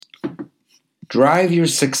Drive your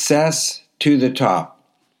success to the top.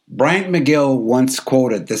 Bryant McGill once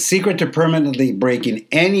quoted, "The secret to permanently breaking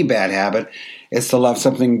any bad habit is to love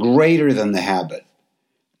something greater than the habit."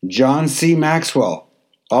 John C. Maxwell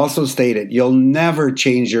also stated, "You'll never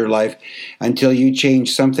change your life until you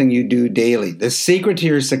change something you do daily." The secret to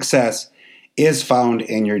your success is found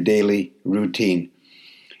in your daily routine.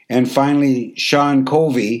 And finally, Sean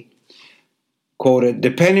Covey quoted,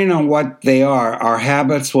 "Depending on what they are, our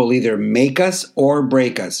habits will either make us or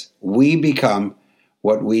break us. We become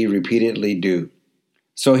what we repeatedly do."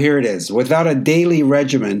 So here it is. Without a daily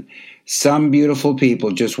regimen, some beautiful people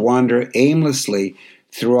just wander aimlessly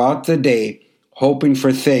throughout the day, hoping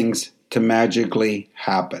for things to magically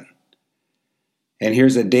happen. And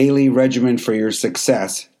here's a daily regimen for your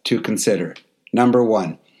success to consider. Number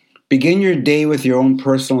 1, begin your day with your own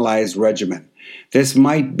personalized regimen. This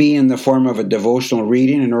might be in the form of a devotional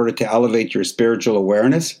reading in order to elevate your spiritual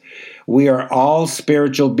awareness. We are all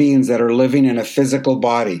spiritual beings that are living in a physical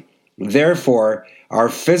body. Therefore, our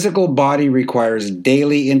physical body requires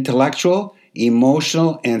daily intellectual,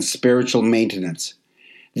 emotional, and spiritual maintenance.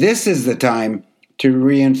 This is the time to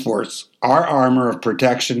reinforce our armor of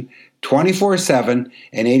protection 24/7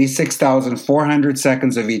 and 86,400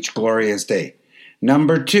 seconds of each glorious day.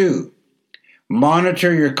 Number 2,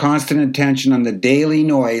 monitor your constant attention on the daily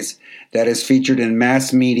noise that is featured in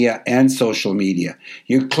mass media and social media.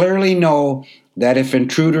 You clearly know that if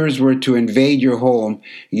intruders were to invade your home,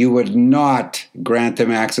 you would not grant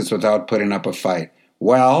them access without putting up a fight.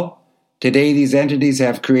 Well, today these entities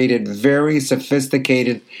have created very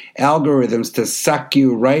sophisticated algorithms to suck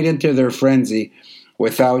you right into their frenzy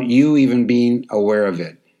without you even being aware of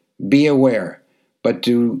it. Be aware, but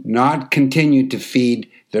do not continue to feed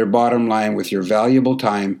their bottom line with your valuable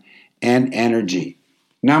time and energy.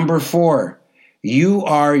 Number 4, you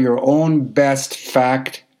are your own best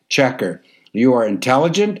fact checker. You are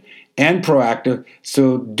intelligent and proactive,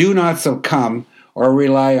 so do not succumb or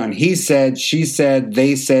rely on he said, she said,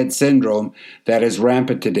 they said syndrome that is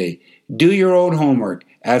rampant today. Do your own homework,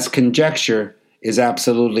 as conjecture is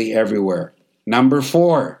absolutely everywhere. Number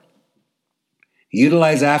 4,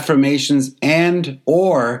 utilize affirmations and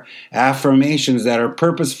or affirmations that are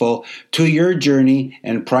purposeful to your journey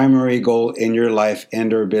and primary goal in your life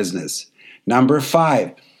and or business. Number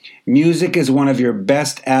 5, music is one of your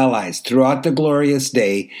best allies. Throughout the glorious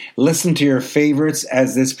day, listen to your favorites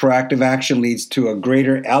as this proactive action leads to a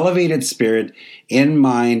greater elevated spirit in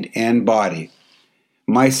mind and body.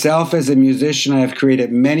 Myself, as a musician, I have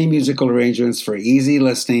created many musical arrangements for easy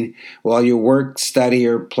listening while you work, study,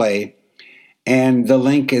 or play. And the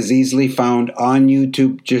link is easily found on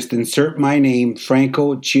YouTube. Just insert my name,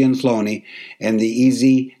 Franco Cianfloni, and the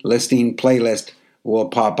easy listening playlist will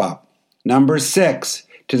pop up. Number 6,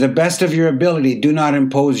 to the best of your ability, do not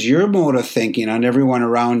impose your mode of thinking on everyone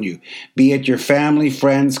around you, be it your family,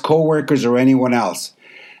 friends, co-workers, or anyone else.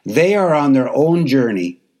 They are on their own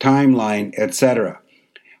journey, timeline, etc.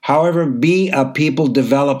 However, be a people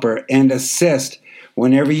developer and assist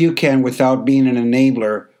whenever you can without being an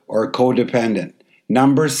enabler or codependent.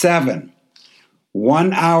 Number 7,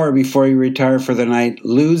 1 hour before you retire for the night,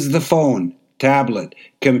 lose the phone, tablet,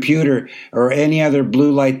 computer, or any other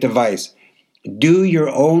blue light device. Do your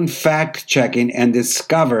own fact checking and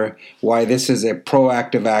discover why this is a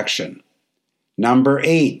proactive action. Number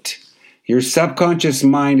 8, your subconscious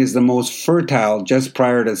mind is the most fertile just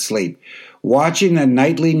prior to sleep. Watching the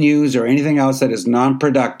nightly news or anything else that is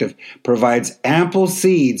non-productive provides ample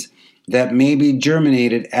seeds that may be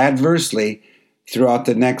germinated adversely throughout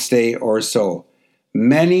the next day or so.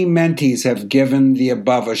 Many mentees have given the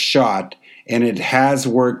above a shot, and it has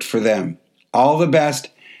worked for them. All the best,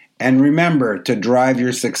 and remember to drive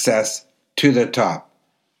your success to the top.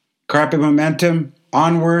 Carpe momentum,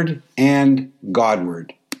 onward and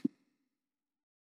Godward.